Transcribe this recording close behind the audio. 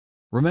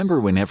Remember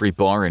when every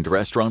bar and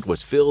restaurant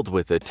was filled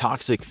with the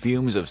toxic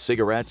fumes of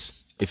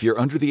cigarettes? If you're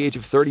under the age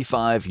of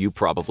 35, you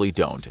probably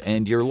don't,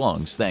 and your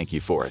lungs thank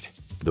you for it.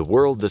 The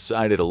world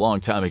decided a long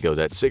time ago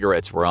that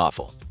cigarettes were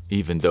awful,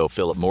 even though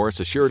Philip Morris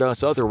assured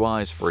us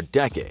otherwise for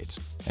decades.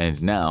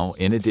 And now,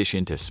 in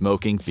addition to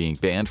smoking being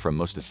banned from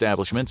most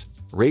establishments,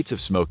 rates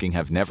of smoking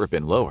have never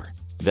been lower.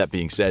 That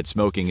being said,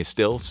 smoking is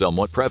still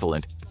somewhat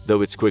prevalent,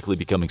 though it's quickly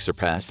becoming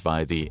surpassed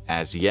by the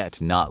as-yet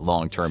not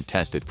long-term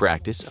tested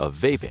practice of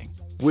vaping,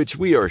 which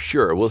we are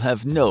sure will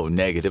have no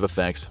negative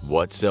effects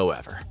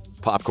whatsoever.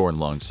 Popcorn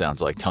lungs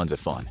sounds like tons of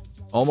fun.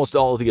 Almost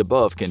all of the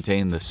above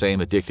contain the same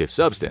addictive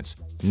substance,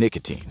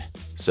 nicotine.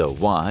 So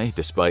why,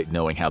 despite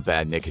knowing how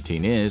bad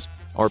nicotine is,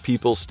 are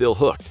people still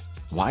hooked?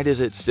 Why does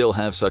it still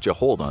have such a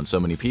hold on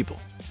so many people?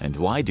 And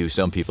why do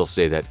some people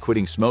say that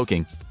quitting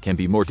smoking can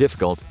be more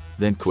difficult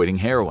than quitting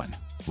heroin?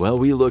 Well,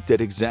 we looked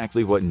at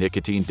exactly what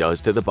nicotine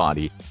does to the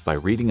body by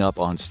reading up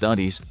on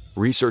studies,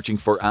 researching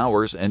for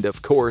hours, and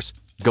of course,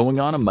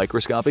 going on a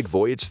microscopic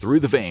voyage through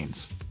the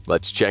veins.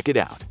 Let's check it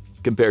out.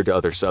 Compared to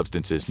other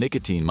substances,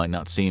 nicotine might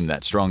not seem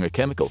that strong a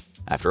chemical.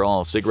 After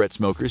all, cigarette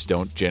smokers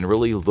don't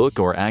generally look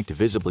or act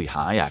visibly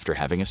high after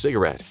having a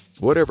cigarette.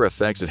 Whatever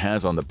effects it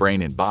has on the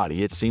brain and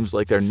body, it seems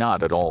like they're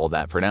not at all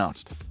that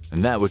pronounced.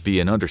 And that would be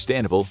an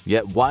understandable,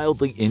 yet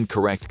wildly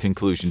incorrect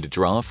conclusion to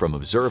draw from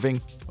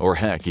observing, or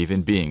heck,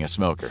 even being a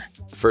smoker.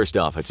 First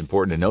off, it's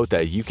important to note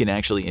that you can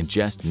actually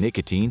ingest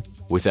nicotine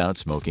without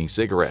smoking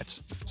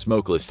cigarettes.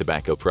 Smokeless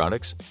tobacco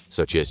products,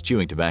 such as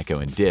chewing tobacco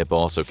and dip,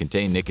 also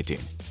contain nicotine.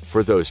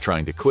 For those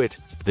trying to quit,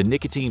 the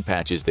nicotine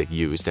patches they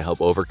use to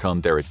help overcome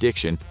their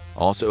addiction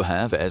also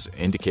have, as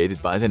indicated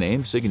by the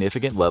name,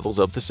 significant levels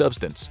of the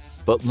substance.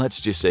 But let's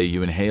just say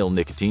you inhale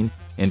nicotine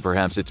in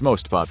perhaps its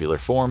most popular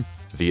form,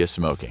 via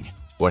smoking.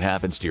 What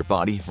happens to your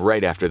body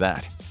right after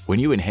that? When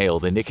you inhale,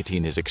 the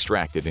nicotine is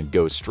extracted and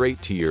goes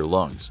straight to your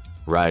lungs,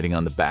 riding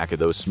on the back of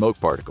those smoke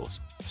particles.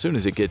 As soon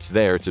as it gets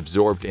there, it's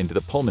absorbed into the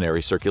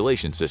pulmonary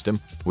circulation system,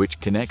 which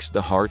connects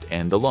the heart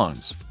and the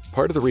lungs.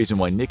 Part of the reason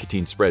why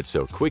nicotine spreads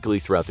so quickly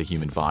throughout the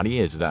human body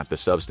is that the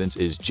substance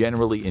is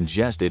generally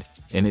ingested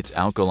in its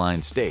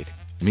alkaline state,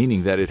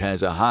 meaning that it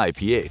has a high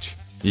pH.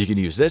 You can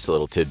use this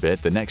little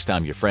tidbit the next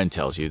time your friend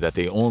tells you that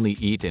they only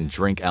eat and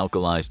drink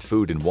alkalized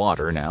food and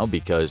water now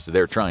because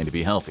they're trying to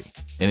be healthy.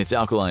 In its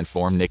alkaline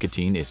form,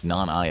 nicotine is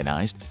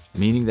non-ionized,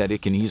 meaning that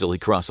it can easily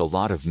cross a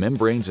lot of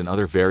membranes and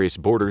other various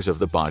borders of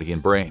the body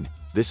and brain.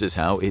 This is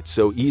how it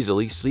so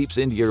easily seeps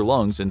into your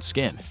lungs and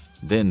skin.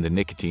 Then the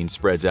nicotine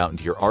spreads out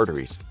into your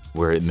arteries,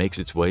 where it makes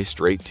its way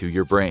straight to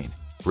your brain,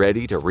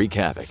 ready to wreak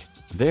havoc.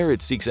 There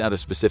it seeks out a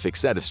specific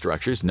set of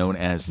structures known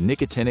as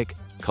nicotinic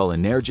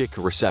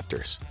cholinergic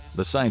receptors.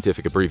 The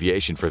scientific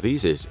abbreviation for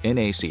these is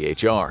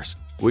NACHRs,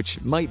 which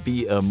might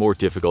be a more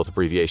difficult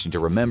abbreviation to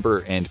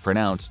remember and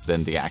pronounce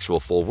than the actual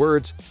full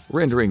words,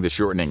 rendering the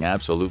shortening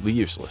absolutely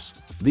useless.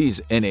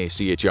 These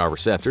NACHR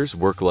receptors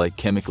work like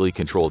chemically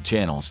controlled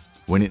channels.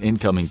 When an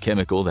incoming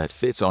chemical that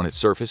fits on its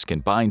surface can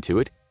bind to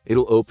it,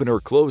 it'll open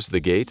or close the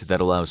gate that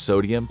allows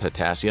sodium,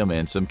 potassium,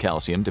 and some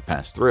calcium to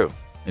pass through.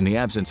 In the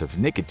absence of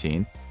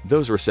nicotine,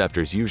 those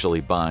receptors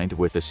usually bind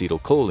with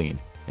acetylcholine,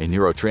 a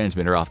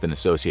neurotransmitter often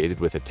associated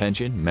with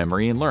attention,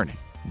 memory, and learning.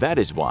 That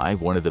is why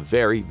one of the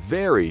very,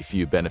 very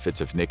few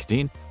benefits of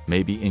nicotine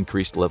may be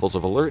increased levels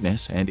of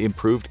alertness and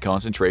improved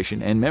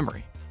concentration and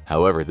memory.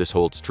 However, this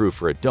holds true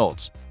for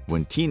adults.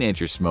 When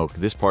teenagers smoke,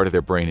 this part of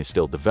their brain is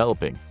still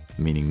developing,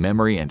 meaning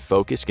memory and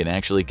focus can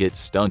actually get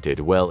stunted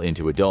well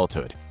into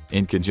adulthood.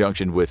 In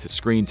conjunction with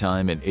screen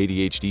time and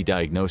ADHD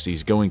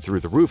diagnoses going through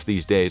the roof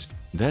these days,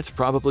 that's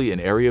probably an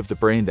area of the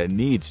brain that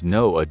needs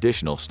no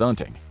additional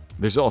stunting.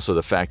 There's also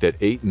the fact that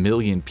 8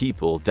 million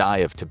people die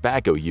of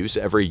tobacco use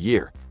every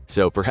year,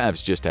 so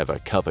perhaps just have a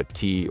cup of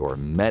tea or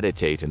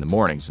meditate in the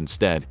mornings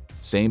instead.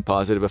 Same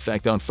positive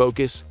effect on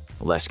focus,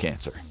 less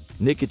cancer.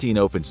 Nicotine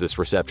opens this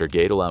receptor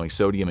gate, allowing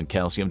sodium and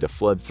calcium to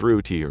flood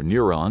through to your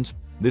neurons.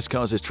 This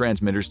causes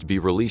transmitters to be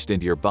released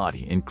into your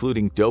body,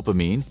 including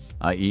dopamine,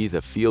 i.e.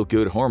 the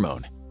feel-good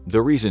hormone.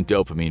 The reason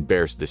dopamine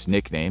bears this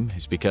nickname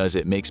is because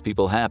it makes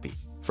people happy.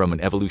 From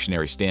an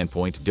evolutionary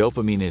standpoint,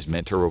 dopamine is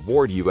meant to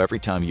reward you every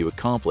time you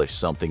accomplish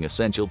something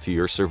essential to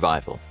your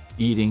survival: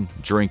 eating,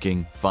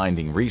 drinking,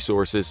 finding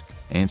resources,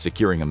 and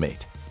securing a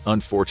mate.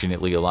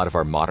 Unfortunately, a lot of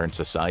our modern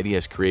society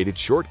has created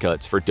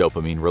shortcuts for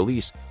dopamine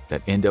release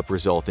that end up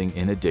resulting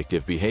in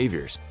addictive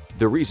behaviors.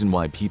 The reason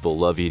why people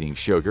love eating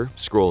sugar,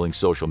 scrolling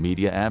social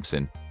media apps,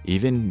 and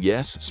even,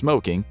 yes,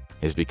 smoking,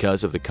 is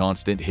because of the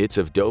constant hits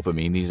of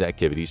dopamine these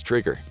activities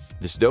trigger.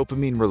 This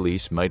dopamine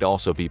release might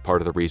also be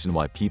part of the reason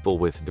why people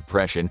with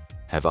depression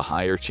have a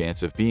higher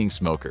chance of being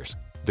smokers.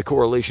 The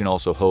correlation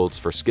also holds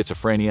for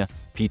schizophrenia,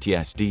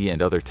 PTSD,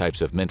 and other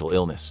types of mental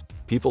illness.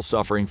 People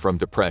suffering from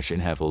depression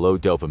have low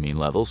dopamine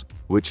levels,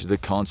 which the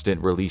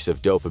constant release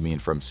of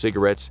dopamine from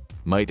cigarettes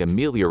might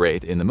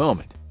ameliorate in the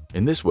moment.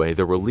 In this way,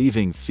 the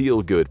relieving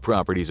feel-good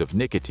properties of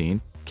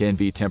nicotine can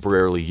be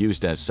temporarily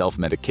used as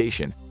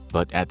self-medication,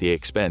 but at the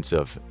expense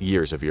of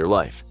years of your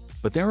life.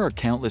 But there are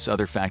countless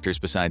other factors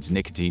besides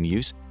nicotine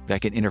use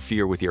that can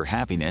interfere with your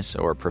happiness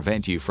or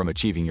prevent you from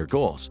achieving your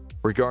goals.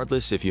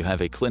 Regardless if you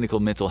have a clinical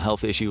mental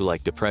health issue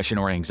like depression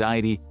or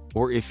anxiety,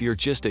 or if you're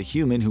just a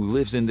human who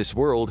lives in this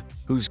world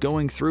who's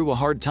going through a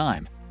hard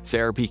time,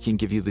 therapy can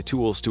give you the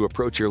tools to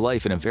approach your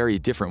life in a very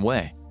different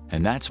way.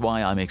 And that's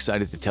why I'm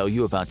excited to tell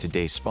you about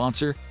today's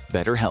sponsor,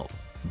 BetterHelp.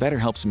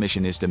 BetterHelp's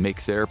mission is to make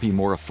therapy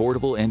more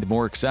affordable and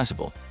more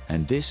accessible.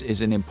 And this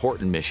is an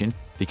important mission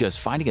because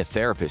finding a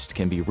therapist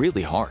can be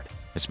really hard,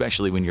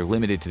 especially when you're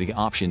limited to the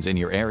options in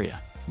your area.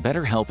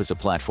 BetterHelp is a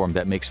platform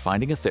that makes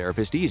finding a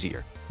therapist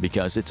easier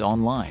because it's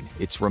online,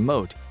 it's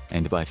remote,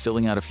 and by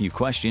filling out a few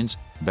questions,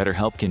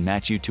 BetterHelp can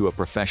match you to a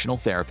professional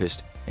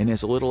therapist in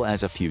as little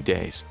as a few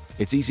days.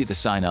 It's easy to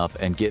sign up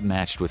and get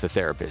matched with a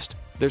therapist.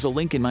 There's a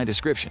link in my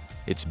description.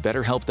 It's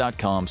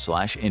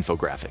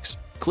betterhelp.com/infographics.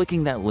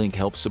 Clicking that link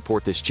helps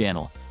support this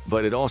channel,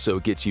 but it also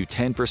gets you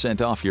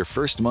 10% off your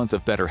first month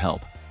of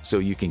BetterHelp, so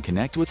you can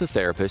connect with a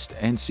therapist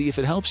and see if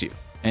it helps you.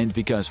 And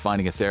because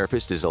finding a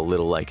therapist is a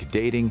little like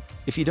dating,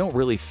 if you don't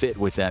really fit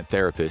with that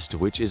therapist,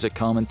 which is a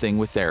common thing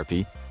with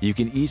therapy, you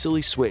can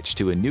easily switch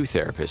to a new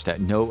therapist at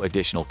no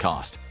additional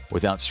cost,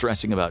 without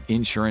stressing about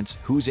insurance,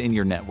 who's in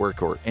your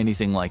network, or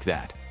anything like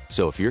that.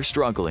 So if you're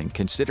struggling,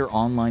 consider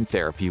online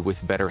therapy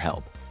with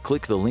BetterHelp.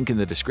 Click the link in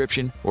the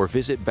description or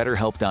visit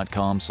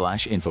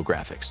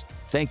betterhelp.com/infographics.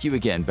 Thank you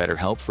again,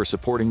 BetterHelp, for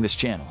supporting this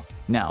channel.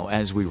 Now,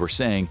 as we were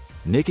saying,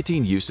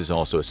 nicotine use is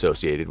also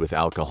associated with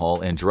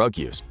alcohol and drug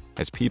use,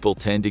 as people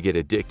tend to get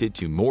addicted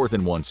to more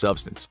than one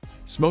substance.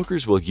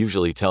 Smokers will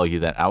usually tell you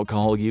that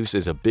alcohol use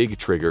is a big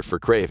trigger for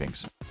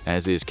cravings,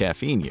 as is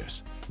caffeine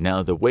use.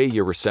 Now, the way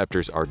your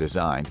receptors are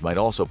designed might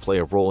also play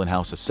a role in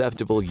how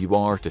susceptible you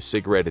are to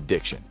cigarette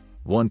addiction.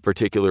 One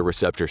particular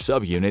receptor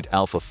subunit,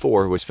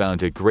 alpha-4, was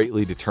found to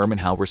greatly determine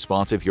how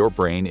responsive your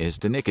brain is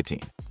to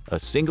nicotine. A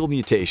single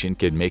mutation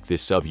could make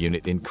this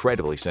subunit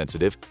incredibly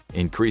sensitive,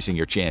 increasing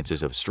your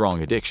chances of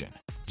strong addiction.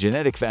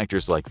 Genetic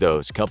factors like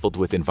those, coupled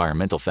with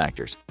environmental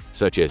factors,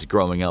 such as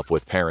growing up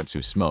with parents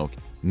who smoke,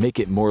 make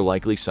it more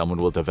likely someone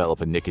will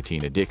develop a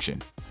nicotine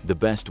addiction. The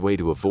best way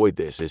to avoid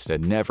this is to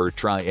never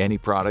try any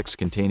products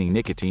containing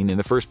nicotine in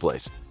the first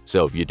place,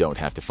 so you don't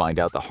have to find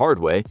out the hard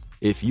way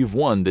if you've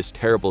won this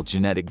terrible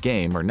genetic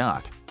game or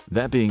not.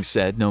 That being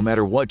said, no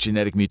matter what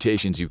genetic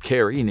mutations you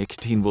carry,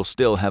 nicotine will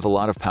still have a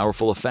lot of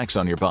powerful effects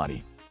on your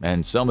body,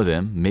 and some of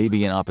them may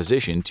be in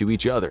opposition to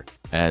each other,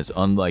 as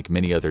unlike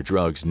many other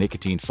drugs,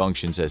 nicotine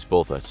functions as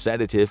both a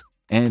sedative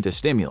and a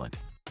stimulant.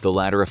 The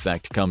latter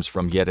effect comes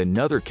from yet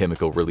another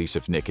chemical release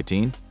of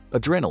nicotine,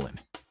 adrenaline.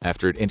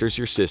 After it enters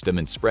your system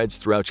and spreads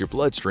throughout your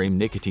bloodstream,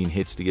 nicotine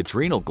hits the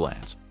adrenal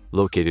glands,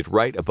 located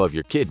right above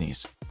your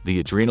kidneys. The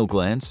adrenal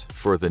glands,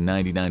 for the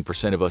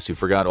 99% of us who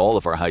forgot all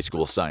of our high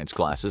school science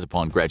classes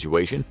upon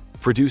graduation,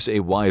 produce a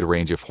wide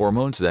range of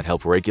hormones that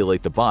help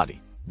regulate the body.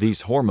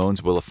 These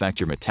hormones will affect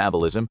your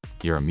metabolism,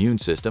 your immune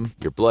system,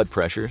 your blood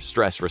pressure,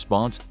 stress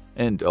response,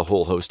 and a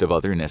whole host of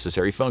other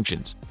necessary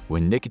functions.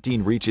 When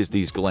nicotine reaches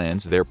these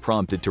glands, they're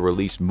prompted to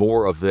release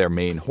more of their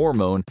main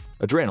hormone,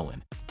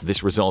 adrenaline.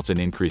 This results in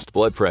increased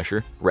blood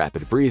pressure,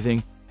 rapid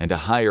breathing, and a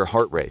higher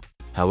heart rate.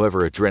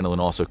 However, adrenaline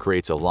also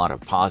creates a lot of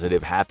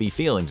positive, happy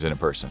feelings in a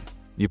person.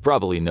 You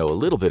probably know a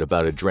little bit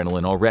about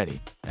adrenaline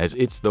already, as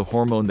it's the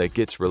hormone that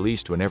gets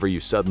released whenever you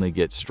suddenly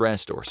get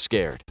stressed or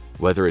scared.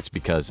 Whether it's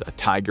because a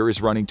tiger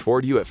is running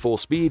toward you at full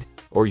speed,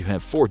 or you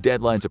have 4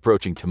 deadlines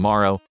approaching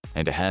tomorrow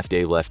and a half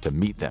day left to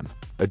meet them,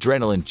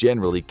 adrenaline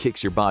generally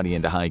kicks your body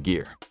into high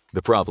gear.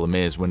 The problem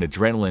is, when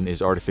adrenaline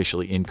is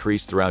artificially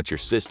increased throughout your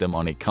system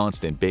on a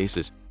constant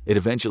basis, it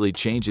eventually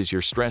changes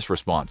your stress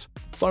response.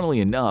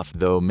 Funnily enough,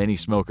 though many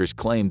smokers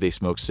claim they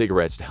smoke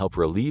cigarettes to help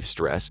relieve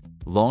stress,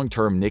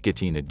 long-term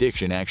nicotine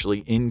addiction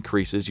actually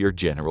increases your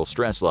general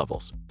stress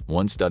levels.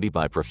 One study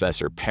by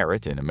Professor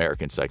Parrott, an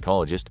American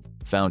psychologist,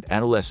 found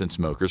adolescent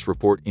smokers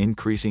report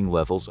increasing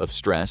levels of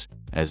stress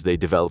as they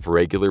develop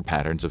regular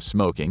patterns of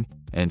smoking,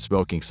 and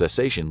smoking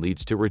cessation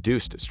leads to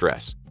reduced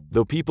stress.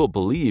 Though people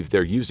believe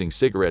they're using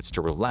cigarettes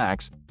to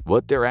relax,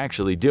 what they're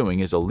actually doing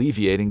is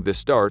alleviating the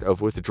start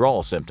of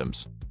withdrawal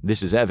symptoms.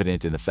 This is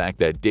evident in the fact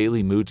that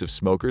daily moods of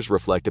smokers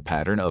reflect a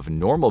pattern of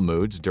normal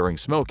moods during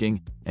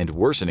smoking and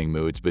worsening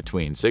moods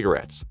between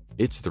cigarettes.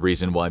 It's the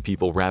reason why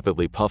people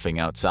rapidly puffing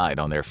outside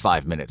on their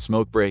 5-minute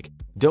smoke break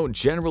don't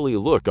generally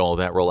look all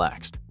that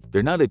relaxed.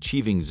 They're not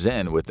achieving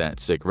zen with that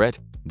cigarette,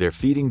 they're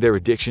feeding their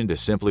addiction to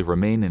simply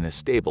remain in a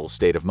stable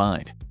state of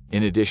mind.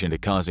 In addition to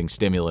causing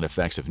stimulant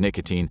effects of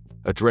nicotine,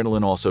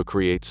 adrenaline also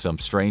creates some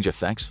strange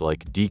effects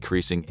like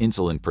decreasing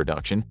insulin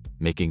production,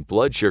 making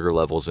blood sugar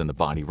levels in the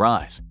body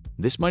rise.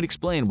 This might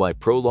explain why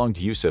prolonged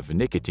use of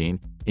nicotine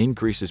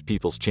increases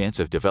people's chance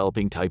of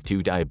developing type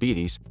 2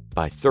 diabetes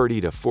by 30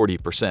 to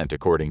 40%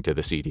 according to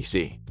the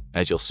CDC.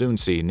 As you'll soon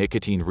see,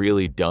 nicotine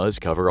really does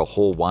cover a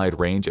whole wide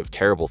range of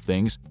terrible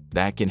things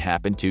that can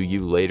happen to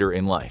you later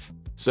in life.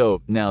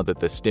 So now that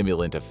the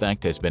stimulant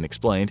effect has been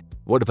explained,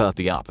 what about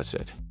the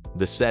opposite?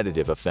 The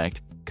sedative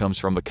effect comes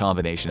from a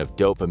combination of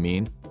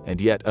dopamine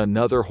and yet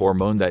another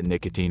hormone that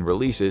nicotine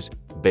releases,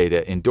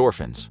 beta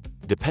endorphins.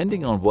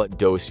 Depending on what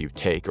dose you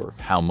take or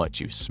how much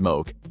you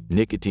smoke,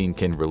 nicotine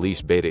can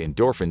release beta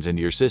endorphins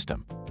into your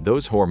system.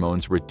 Those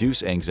hormones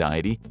reduce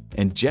anxiety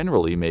and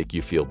generally make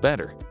you feel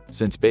better.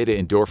 Since beta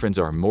endorphins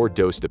are more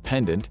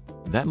dose-dependent,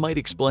 that might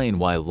explain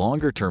why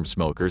longer-term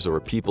smokers or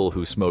people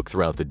who smoke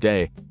throughout the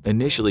day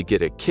initially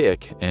get a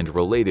kick and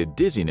related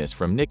dizziness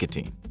from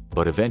nicotine,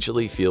 but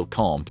eventually feel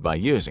calmed by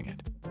using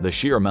it. The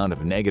sheer amount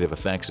of negative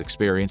effects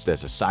experienced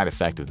as a side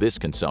effect of this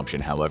consumption,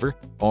 however,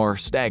 are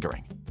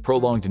staggering.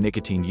 Prolonged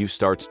nicotine use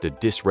starts to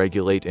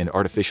dysregulate and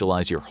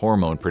artificialize your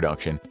hormone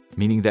production,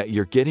 meaning that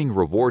you're getting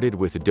rewarded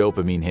with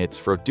dopamine hits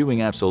for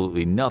doing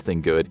absolutely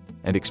nothing good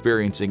and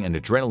experiencing an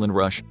adrenaline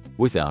rush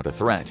without a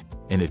threat.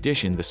 In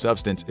addition, the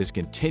substance is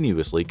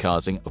continuously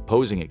causing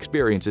opposing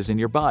experiences in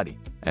your body,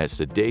 as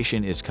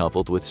sedation is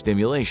coupled with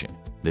stimulation.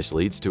 This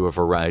leads to a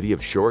variety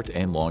of short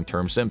and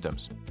long-term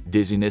symptoms.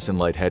 Dizziness and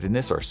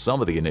lightheadedness are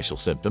some of the initial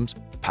symptoms,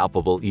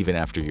 palpable even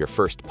after your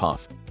first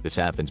puff. This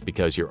happens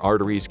because your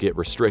arteries get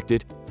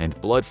restricted and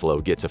blood flow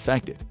gets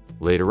affected.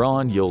 Later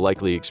on, you'll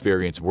likely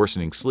experience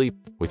worsening sleep,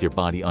 with your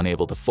body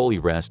unable to fully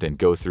rest and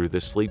go through the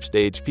sleep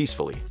stage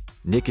peacefully.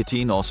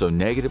 Nicotine also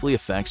negatively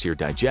affects your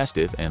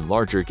digestive and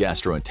larger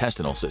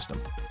gastrointestinal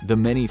system. The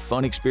many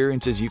fun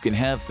experiences you can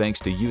have thanks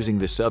to using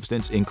this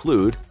substance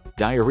include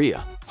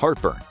diarrhea,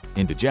 heartburn,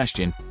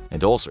 indigestion,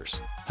 and ulcers.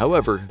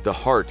 However, the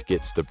heart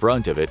gets the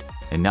brunt of it,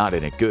 and not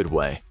in a good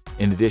way.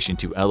 In addition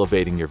to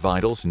elevating your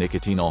vitals,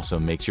 nicotine also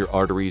makes your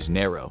arteries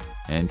narrow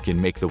and can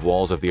make the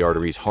walls of the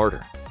arteries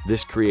harder.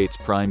 This creates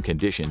prime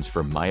conditions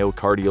for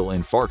myocardial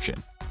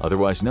infarction,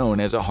 otherwise known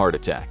as a heart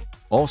attack.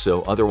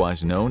 Also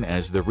otherwise known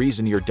as the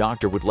reason your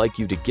doctor would like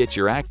you to get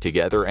your act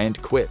together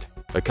and quit.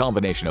 A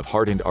combination of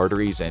hardened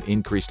arteries and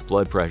increased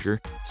blood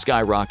pressure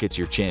skyrockets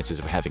your chances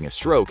of having a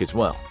stroke as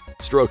well.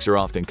 Strokes are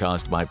often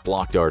caused by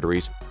blocked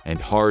arteries, and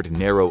hard,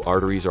 narrow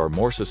arteries are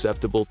more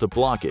susceptible to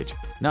blockage,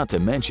 not to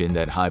mention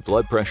that high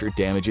blood pressure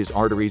damages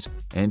arteries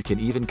and can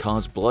even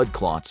cause blood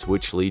clots,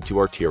 which lead to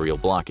arterial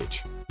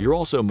blockage. You're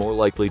also more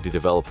likely to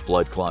develop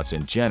blood clots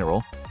in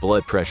general,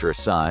 blood pressure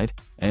aside,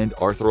 and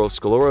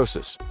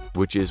atherosclerosis,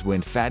 which is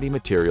when fatty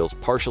materials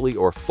partially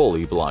or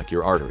fully block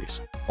your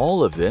arteries.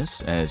 All of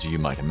this, as you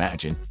might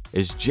imagine,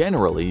 is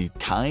generally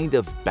kind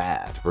of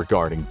bad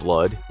regarding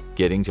blood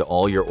getting to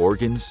all your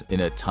organs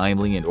in a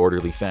timely and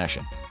orderly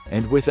fashion.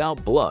 And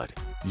without blood,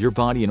 your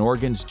body and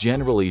organs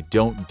generally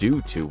don't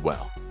do too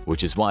well,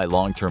 which is why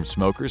long-term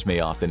smokers may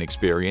often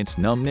experience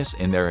numbness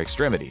in their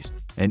extremities,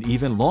 and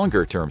even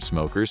longer-term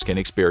smokers can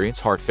experience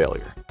heart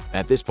failure.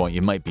 At this point,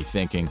 you might be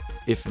thinking,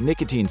 if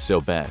nicotine's so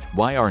bad,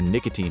 why are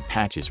nicotine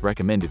patches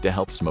recommended to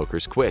help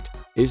smokers quit?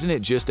 Isn't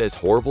it just as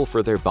horrible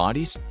for their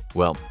bodies?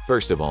 Well,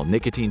 first of all,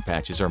 nicotine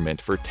patches are meant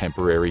for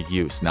temporary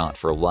use, not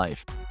for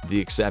life. The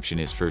exception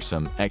is for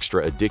some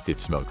extra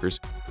addicted smokers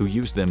who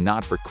use them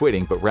not for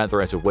quitting but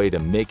rather as a way to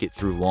make it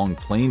through long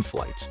plane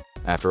flights.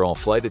 After all,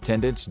 flight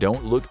attendants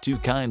don't look too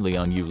kindly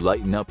on you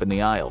lighting up in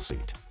the aisle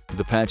seat.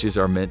 The patches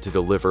are meant to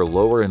deliver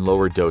lower and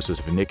lower doses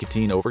of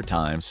nicotine over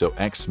time so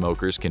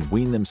ex-smokers can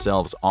wean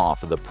themselves off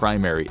the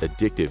primary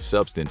addictive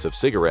substance of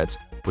cigarettes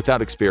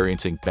without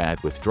experiencing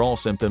bad withdrawal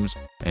symptoms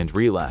and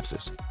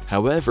relapses.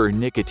 However,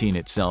 nicotine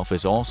itself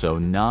is also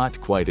not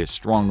quite as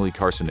strongly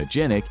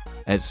carcinogenic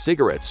as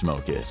cigarette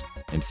smoke is.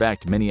 In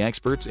fact, many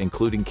experts,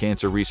 including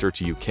Cancer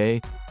Research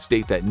UK,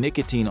 state that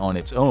nicotine on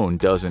its own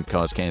doesn't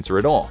cause cancer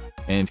at all,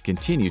 and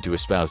continue to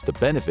espouse the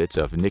benefits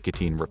of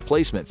nicotine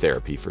replacement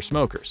therapy for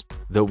smokers.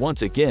 Though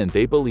once again,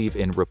 they believe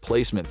in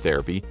replacement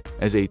therapy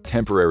as a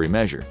temporary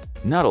measure,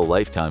 not a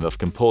lifetime of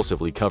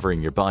compulsively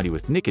covering your body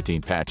with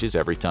nicotine patches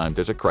every time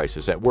there's a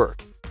crisis at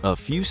work. A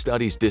few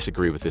studies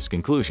disagree with this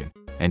conclusion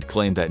and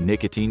claim that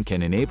nicotine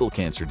can enable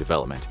cancer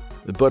development.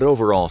 But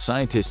overall,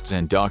 scientists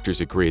and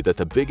doctors agree that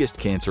the biggest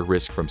cancer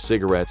risk from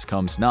cigarettes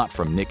comes not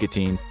from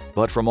nicotine,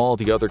 but from all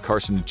the other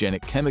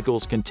carcinogenic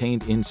chemicals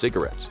contained in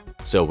cigarettes.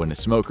 So when a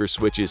smoker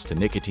switches to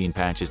nicotine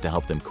patches to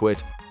help them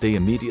quit, they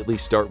immediately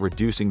start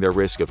reducing their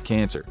risk of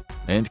cancer,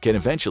 and can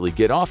eventually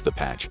get off the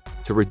patch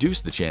to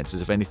reduce the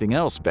chances of anything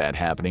else bad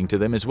happening to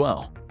them as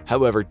well.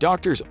 However,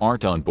 doctors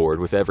aren't on board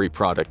with every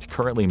product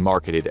currently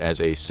marketed as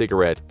a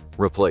cigarette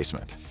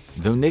replacement.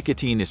 Though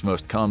nicotine is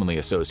most commonly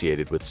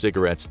associated with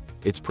cigarettes,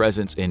 its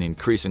presence in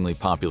increasingly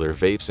popular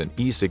vapes and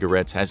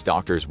e-cigarettes has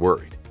doctors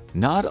worried.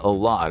 Not a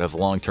lot of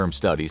long-term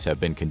studies have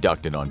been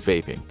conducted on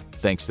vaping,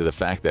 thanks to the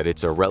fact that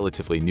it's a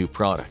relatively new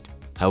product.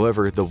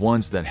 However, the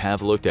ones that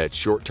have looked at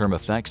short-term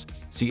effects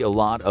see a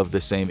lot of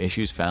the same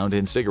issues found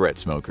in cigarette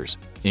smokers,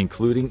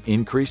 including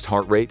increased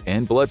heart rate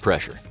and blood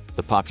pressure.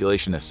 The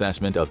population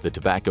assessment of the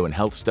Tobacco and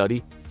Health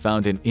Study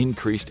found an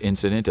increased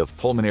incidence of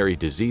pulmonary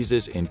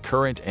diseases in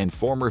current and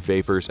former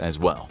vapers as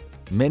well.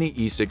 Many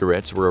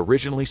e-cigarettes were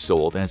originally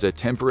sold as a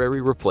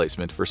temporary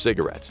replacement for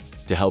cigarettes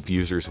to help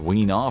users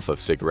wean off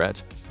of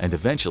cigarettes and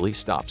eventually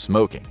stop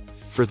smoking.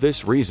 For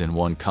this reason,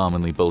 one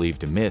commonly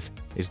believed myth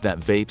is that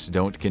vapes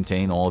don't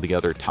contain all the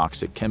other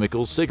toxic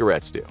chemicals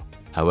cigarettes do.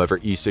 However,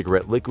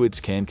 e-cigarette liquids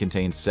can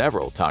contain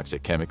several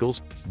toxic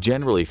chemicals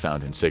generally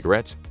found in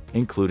cigarettes,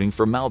 including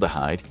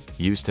formaldehyde,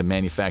 used to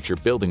manufacture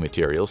building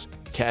materials,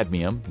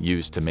 cadmium,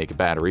 used to make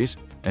batteries,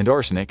 and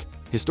arsenic,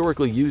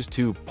 historically used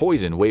to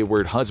poison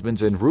wayward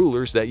husbands and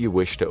rulers that you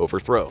wish to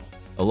overthrow.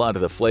 A lot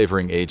of the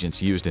flavoring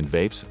agents used in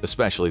vapes,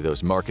 especially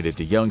those marketed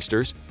to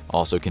youngsters,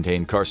 also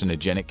contain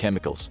carcinogenic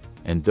chemicals.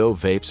 And though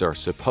vapes are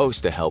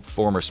supposed to help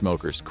former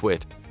smokers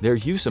quit, their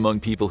use among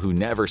people who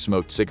never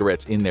smoked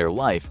cigarettes in their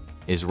life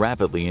is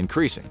rapidly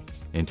increasing.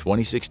 In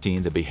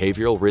 2016, the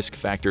Behavioral Risk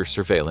Factor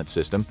Surveillance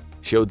System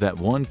showed that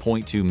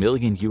 1.2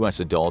 million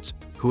U.S. adults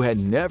who had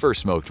never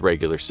smoked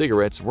regular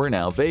cigarettes were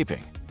now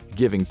vaping.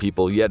 Giving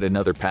people yet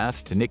another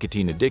path to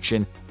nicotine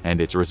addiction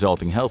and its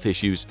resulting health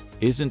issues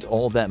isn't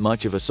all that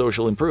much of a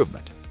social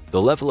improvement.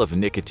 The level of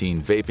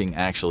nicotine vaping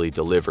actually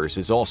delivers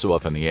is also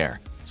up in the air.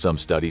 Some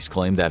studies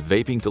claim that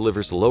vaping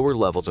delivers lower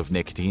levels of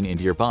nicotine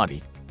into your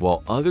body,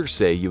 while others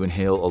say you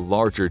inhale a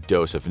larger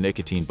dose of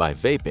nicotine by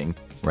vaping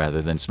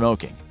rather than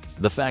smoking.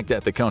 The fact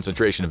that the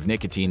concentration of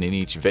nicotine in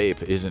each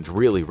vape isn't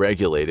really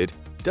regulated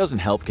doesn't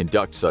help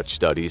conduct such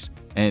studies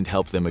and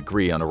help them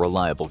agree on a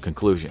reliable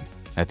conclusion.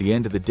 At the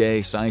end of the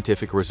day,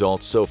 scientific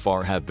results so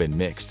far have been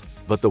mixed,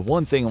 but the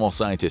one thing all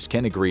scientists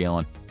can agree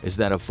on is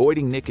that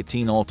avoiding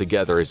nicotine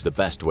altogether is the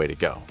best way to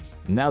go.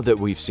 Now that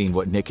we've seen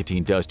what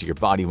nicotine does to your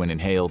body when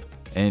inhaled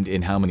and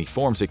in how many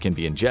forms it can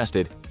be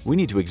ingested, we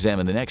need to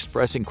examine the next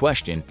pressing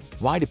question: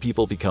 why do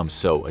people become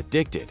so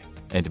addicted?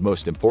 And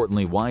most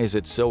importantly, why is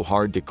it so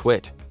hard to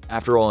quit?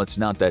 After all, it's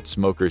not that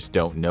smokers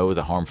don't know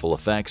the harmful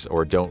effects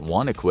or don't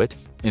want to quit.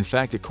 In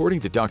fact,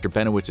 according to Dr.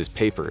 Benowitz's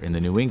paper in the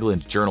New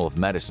England Journal of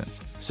Medicine,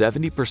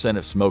 70%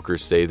 of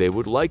smokers say they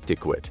would like to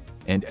quit,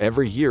 and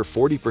every year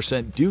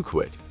 40% do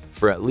quit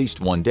for at least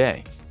one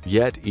day.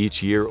 Yet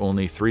each year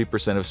only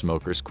 3% of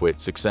smokers quit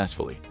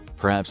successfully.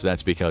 Perhaps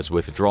that's because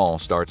withdrawal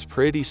starts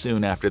pretty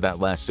soon after that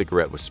last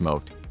cigarette was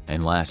smoked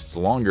and lasts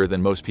longer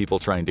than most people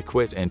trying to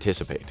quit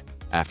anticipate.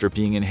 After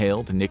being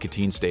inhaled,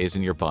 nicotine stays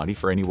in your body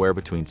for anywhere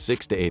between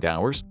 6 to 8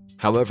 hours.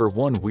 However,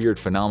 one weird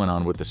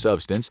phenomenon with the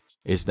substance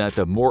is that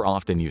the more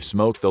often you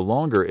smoke, the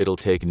longer it'll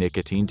take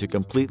nicotine to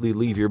completely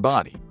leave your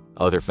body.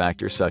 Other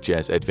factors such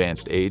as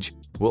advanced age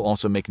will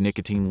also make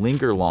nicotine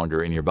linger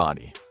longer in your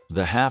body.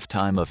 The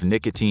half-time of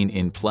nicotine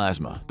in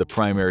plasma, the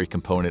primary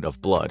component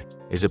of blood,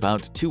 is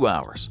about 2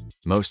 hours.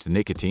 Most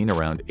nicotine,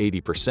 around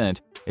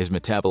 80%, is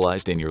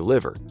metabolized in your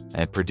liver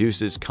and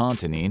produces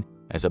continine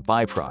as a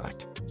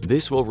byproduct.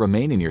 This will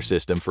remain in your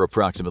system for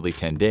approximately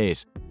 10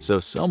 days, so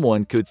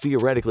someone could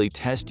theoretically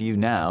test you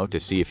now to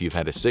see if you've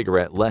had a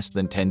cigarette less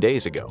than 10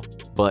 days ago.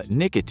 But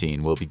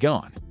nicotine will be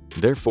gone.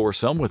 Therefore,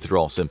 some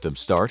withdrawal symptoms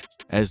start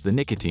as the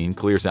nicotine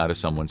clears out of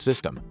someone's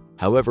system.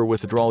 However,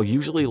 withdrawal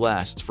usually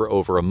lasts for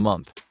over a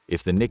month.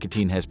 If the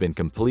nicotine has been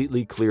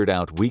completely cleared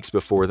out weeks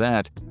before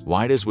that,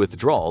 why does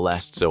withdrawal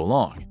last so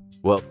long?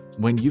 Well,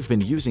 when you've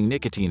been using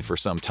nicotine for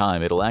some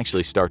time, it'll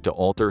actually start to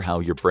alter how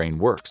your brain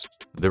works.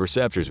 The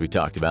receptors we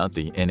talked about,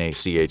 the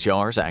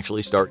NACHRs,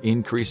 actually start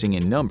increasing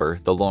in number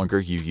the longer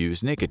you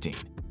use nicotine.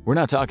 We're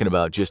not talking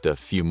about just a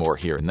few more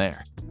here and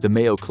there. The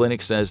Mayo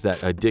Clinic says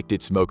that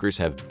addicted smokers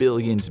have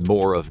billions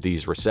more of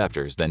these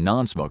receptors than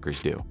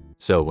non-smokers do.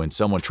 So when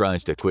someone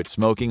tries to quit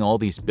smoking, all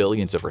these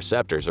billions of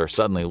receptors are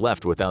suddenly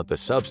left without the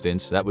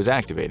substance that was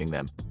activating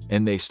them,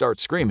 and they start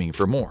screaming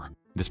for more.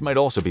 This might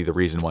also be the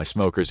reason why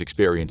smokers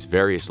experience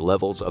various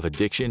levels of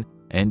addiction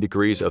and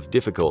degrees of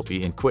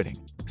difficulty in quitting.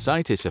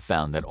 Scientists have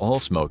found that all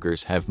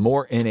smokers have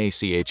more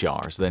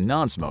NACHRs than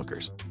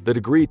non-smokers. The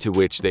degree to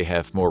which they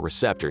have more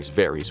receptors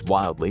varies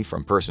wildly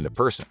from person to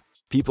person.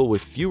 People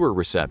with fewer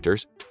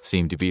receptors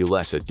seem to be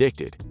less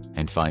addicted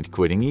and find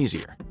quitting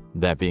easier.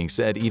 That being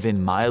said,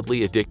 even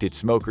mildly addicted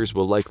smokers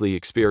will likely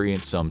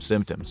experience some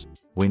symptoms.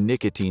 When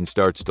nicotine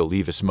starts to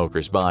leave a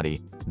smoker's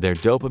body, their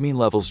dopamine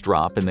levels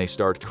drop and they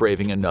start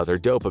craving another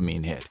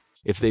dopamine hit.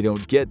 If they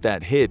don't get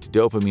that hit,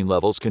 dopamine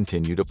levels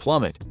continue to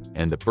plummet,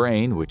 and the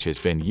brain, which has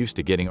been used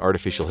to getting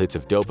artificial hits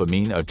of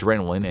dopamine,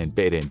 adrenaline, and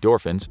beta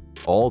endorphins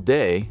all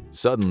day,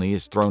 suddenly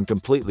is thrown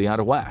completely out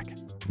of whack.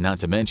 Not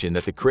to mention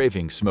that the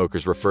cravings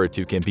smokers refer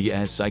to can be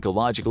as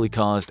psychologically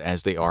caused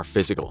as they are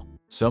physical.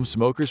 Some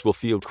smokers will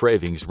feel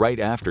cravings right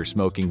after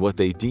smoking what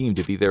they deem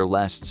to be their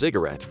last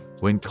cigarette,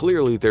 when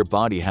clearly their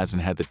body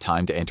hasn't had the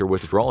time to enter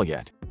withdrawal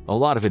yet. A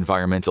lot of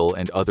environmental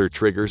and other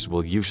triggers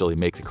will usually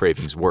make the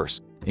cravings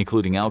worse,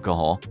 including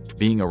alcohol,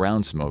 being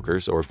around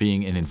smokers, or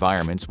being in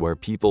environments where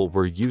people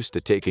were used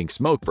to taking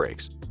smoke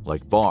breaks,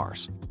 like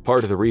bars.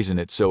 Part of the reason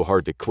it's so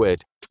hard to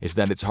quit is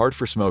that it's hard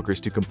for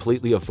smokers to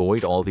completely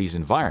avoid all these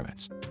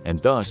environments, and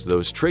thus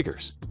those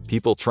triggers.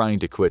 People trying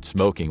to quit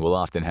smoking will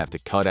often have to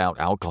cut out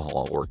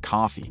alcohol or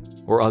coffee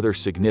or other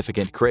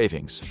significant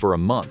cravings for a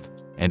month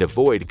and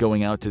avoid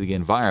going out to the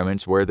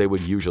environments where they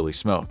would usually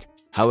smoke.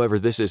 However,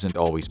 this isn't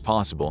always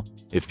possible.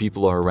 If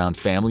people are around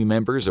family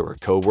members or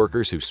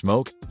co-workers who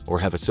smoke, or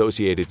have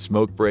associated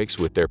smoke breaks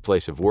with their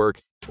place of work,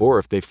 or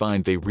if they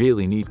find they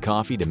really need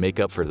coffee to make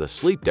up for the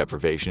sleep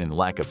deprivation and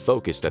lack of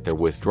focus that their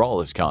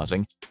withdrawal is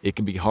causing, it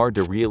can be hard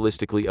to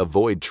realistically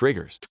avoid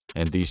triggers.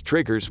 And these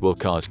triggers will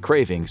cause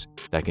cravings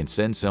that can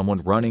send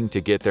someone running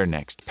to get their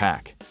next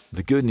pack.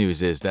 The good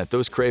news is that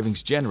those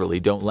cravings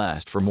generally don't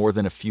last for more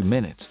than a few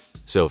minutes.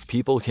 So if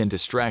people can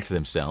distract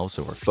themselves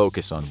or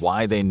focus on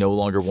why they no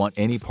longer want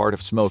any part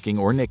of smoking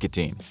or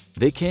nicotine,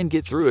 they can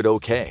get through it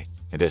okay.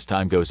 And as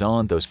time goes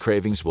on, those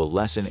cravings will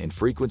lessen in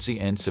frequency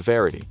and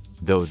severity,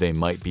 though they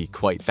might be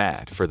quite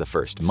bad for the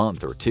first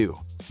month or two.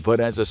 But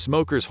as a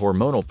smoker's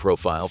hormonal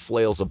profile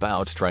flails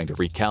about trying to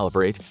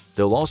recalibrate,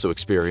 they'll also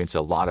experience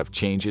a lot of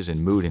changes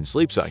in mood and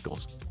sleep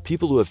cycles.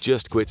 People who have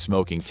just quit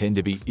smoking tend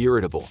to be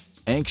irritable,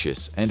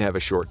 anxious, and have a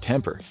short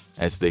temper,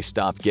 as they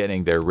stop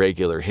getting their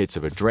regular hits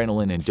of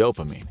adrenaline and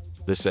dopamine.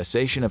 The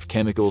cessation of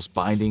chemicals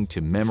binding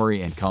to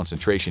memory and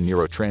concentration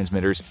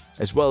neurotransmitters,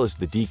 as well as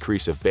the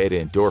decrease of beta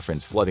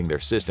endorphins flooding their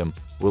system,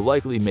 will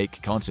likely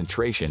make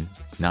concentration,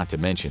 not to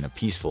mention a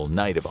peaceful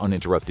night of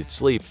uninterrupted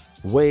sleep,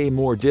 way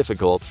more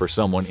difficult for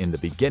someone in the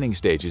beginning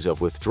stages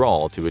of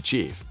withdrawal to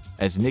achieve.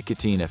 As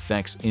nicotine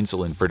affects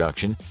insulin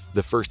production,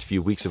 the first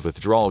few weeks of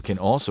withdrawal can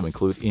also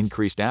include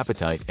increased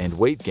appetite and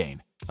weight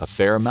gain. A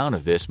fair amount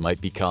of this might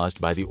be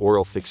caused by the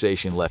oral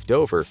fixation left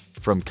over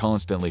from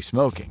constantly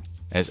smoking,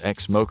 as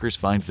ex-smokers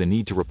find the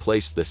need to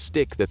replace the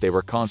stick that they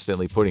were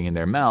constantly putting in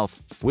their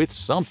mouth with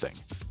something.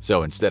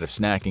 So instead of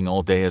snacking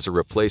all day as a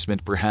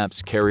replacement,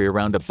 perhaps carry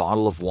around a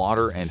bottle of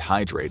water and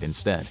hydrate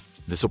instead.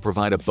 This will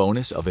provide a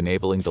bonus of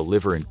enabling the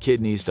liver and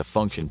kidneys to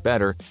function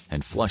better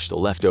and flush the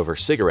leftover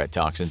cigarette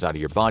toxins out of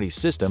your body's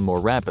system more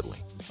rapidly.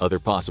 Other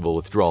possible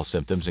withdrawal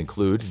symptoms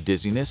include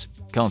dizziness,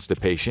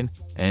 constipation,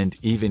 and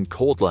even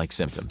cold-like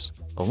symptoms.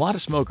 A lot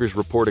of smokers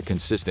report a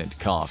consistent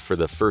cough for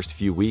the first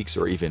few weeks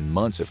or even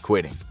months of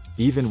quitting,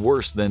 even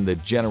worse than the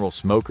general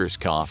smoker's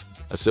cough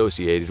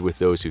associated with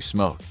those who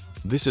smoke.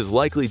 This is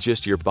likely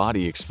just your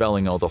body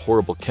expelling all the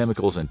horrible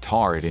chemicals and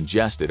tar it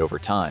ingested over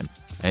time,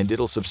 and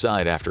it'll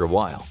subside after a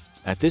while.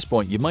 At this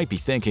point, you might be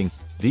thinking,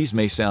 these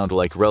may sound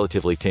like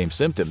relatively tame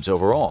symptoms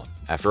overall.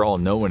 After all,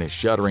 no one is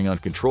shuddering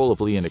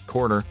uncontrollably in a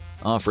corner,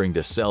 offering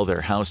to sell their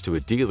house to a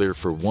dealer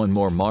for one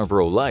more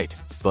Marlboro Light.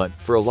 But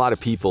for a lot of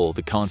people,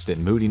 the constant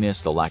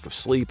moodiness, the lack of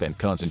sleep and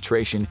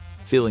concentration,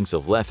 feelings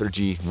of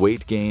lethargy,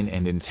 weight gain,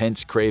 and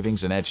intense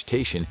cravings and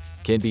agitation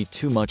can be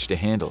too much to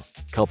handle.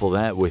 Couple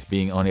that with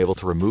being unable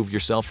to remove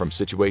yourself from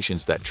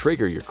situations that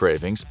trigger your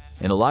cravings,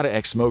 and a lot of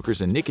ex-smokers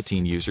and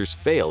nicotine users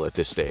fail at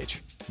this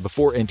stage.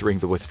 Before entering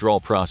the withdrawal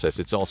process,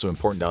 it's also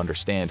important to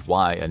understand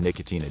why a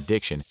nicotine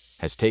addiction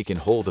has taken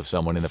hold of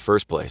someone in the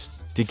first place,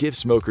 to give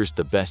smokers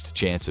the best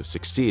chance of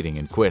succeeding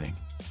in quitting.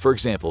 For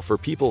example, for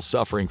people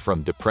suffering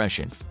from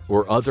depression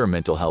or other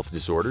mental health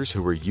disorders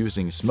who are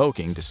using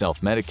smoking to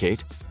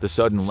self-medicate, the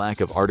sudden lack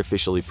of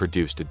artificially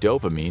produced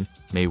dopamine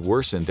may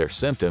worsen their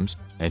symptoms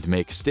and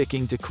make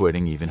sticking to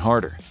quitting even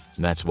harder.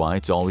 That's why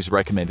it's always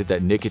recommended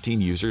that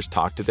nicotine users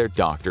talk to their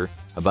doctor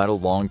about a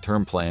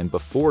long-term plan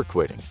before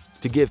quitting,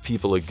 to give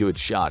people a good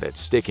shot at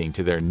sticking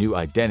to their new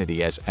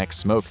identity as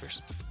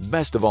ex-smokers.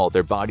 Best of all,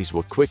 their bodies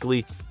will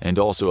quickly and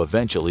also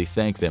eventually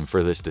thank them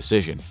for this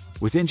decision.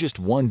 Within just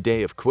one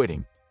day of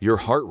quitting, your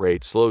heart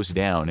rate slows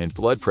down and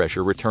blood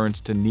pressure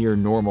returns to near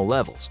normal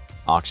levels.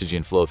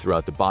 Oxygen flow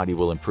throughout the body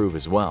will improve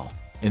as well.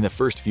 In the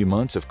first few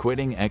months of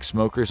quitting,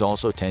 ex-smokers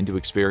also tend to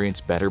experience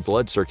better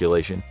blood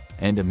circulation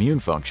and immune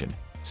function,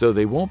 so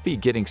they won't be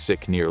getting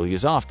sick nearly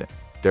as often.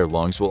 Their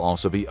lungs will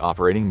also be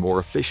operating more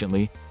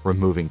efficiently,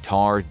 removing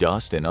tar,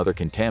 dust, and other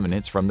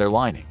contaminants from their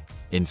lining.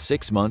 In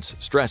 6 months,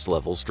 stress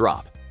levels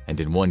drop, and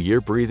in 1 year,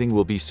 breathing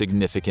will be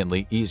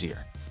significantly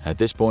easier. At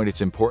this point,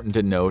 it's important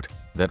to note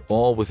that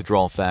all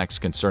withdrawal facts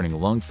concerning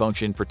lung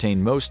function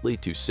pertain mostly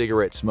to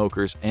cigarette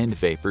smokers and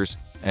vapors,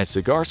 as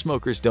cigar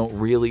smokers don't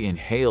really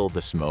inhale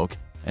the smoke,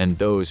 and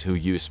those who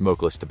use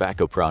smokeless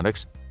tobacco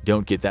products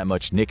don't get that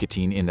much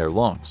nicotine in their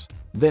lungs.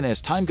 Then as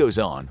time goes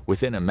on,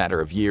 within a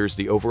matter of years,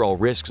 the overall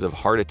risks of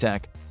heart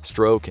attack,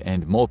 stroke,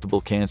 and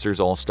multiple cancers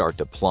all start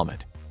to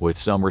plummet, with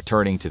some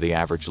returning to the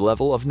average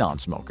level of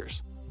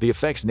non-smokers. The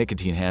effects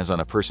nicotine has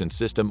on a person's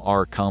system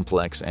are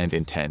complex and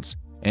intense,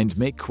 and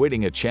make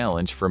quitting a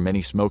challenge for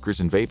many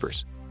smokers and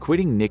vapors.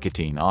 Quitting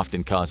nicotine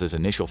often causes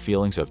initial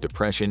feelings of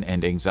depression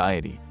and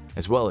anxiety,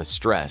 as well as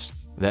stress,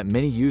 that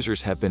many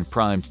users have been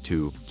primed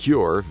to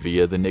cure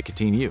via the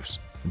nicotine use,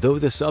 though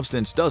the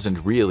substance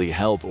doesn't really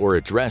help or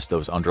address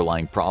those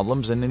underlying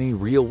problems in any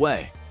real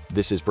way.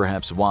 This is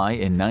perhaps why,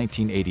 in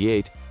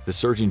 1988, the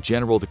Surgeon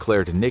General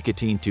declared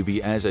nicotine to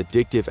be as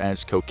addictive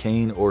as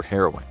cocaine or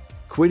heroin.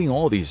 Quitting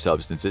all these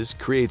substances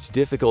creates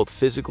difficult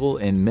physical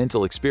and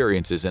mental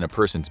experiences in a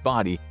person's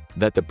body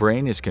that the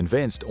brain is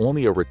convinced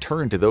only a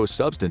return to those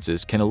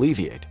substances can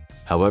alleviate.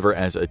 However,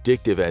 as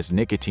addictive as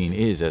nicotine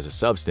is as a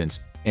substance,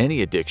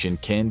 any addiction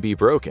can be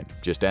broken.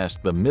 Just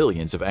ask the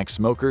millions of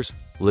ex-smokers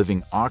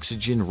living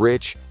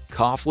oxygen-rich,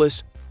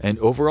 coughless, and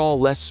overall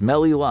less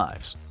smelly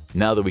lives.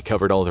 Now that we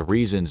covered all the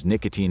reasons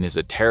nicotine is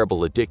a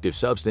terrible addictive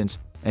substance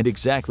and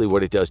exactly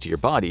what it does to your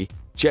body,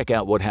 check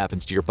out what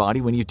happens to your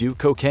body when you do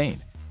cocaine,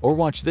 or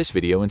watch this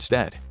video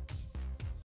instead.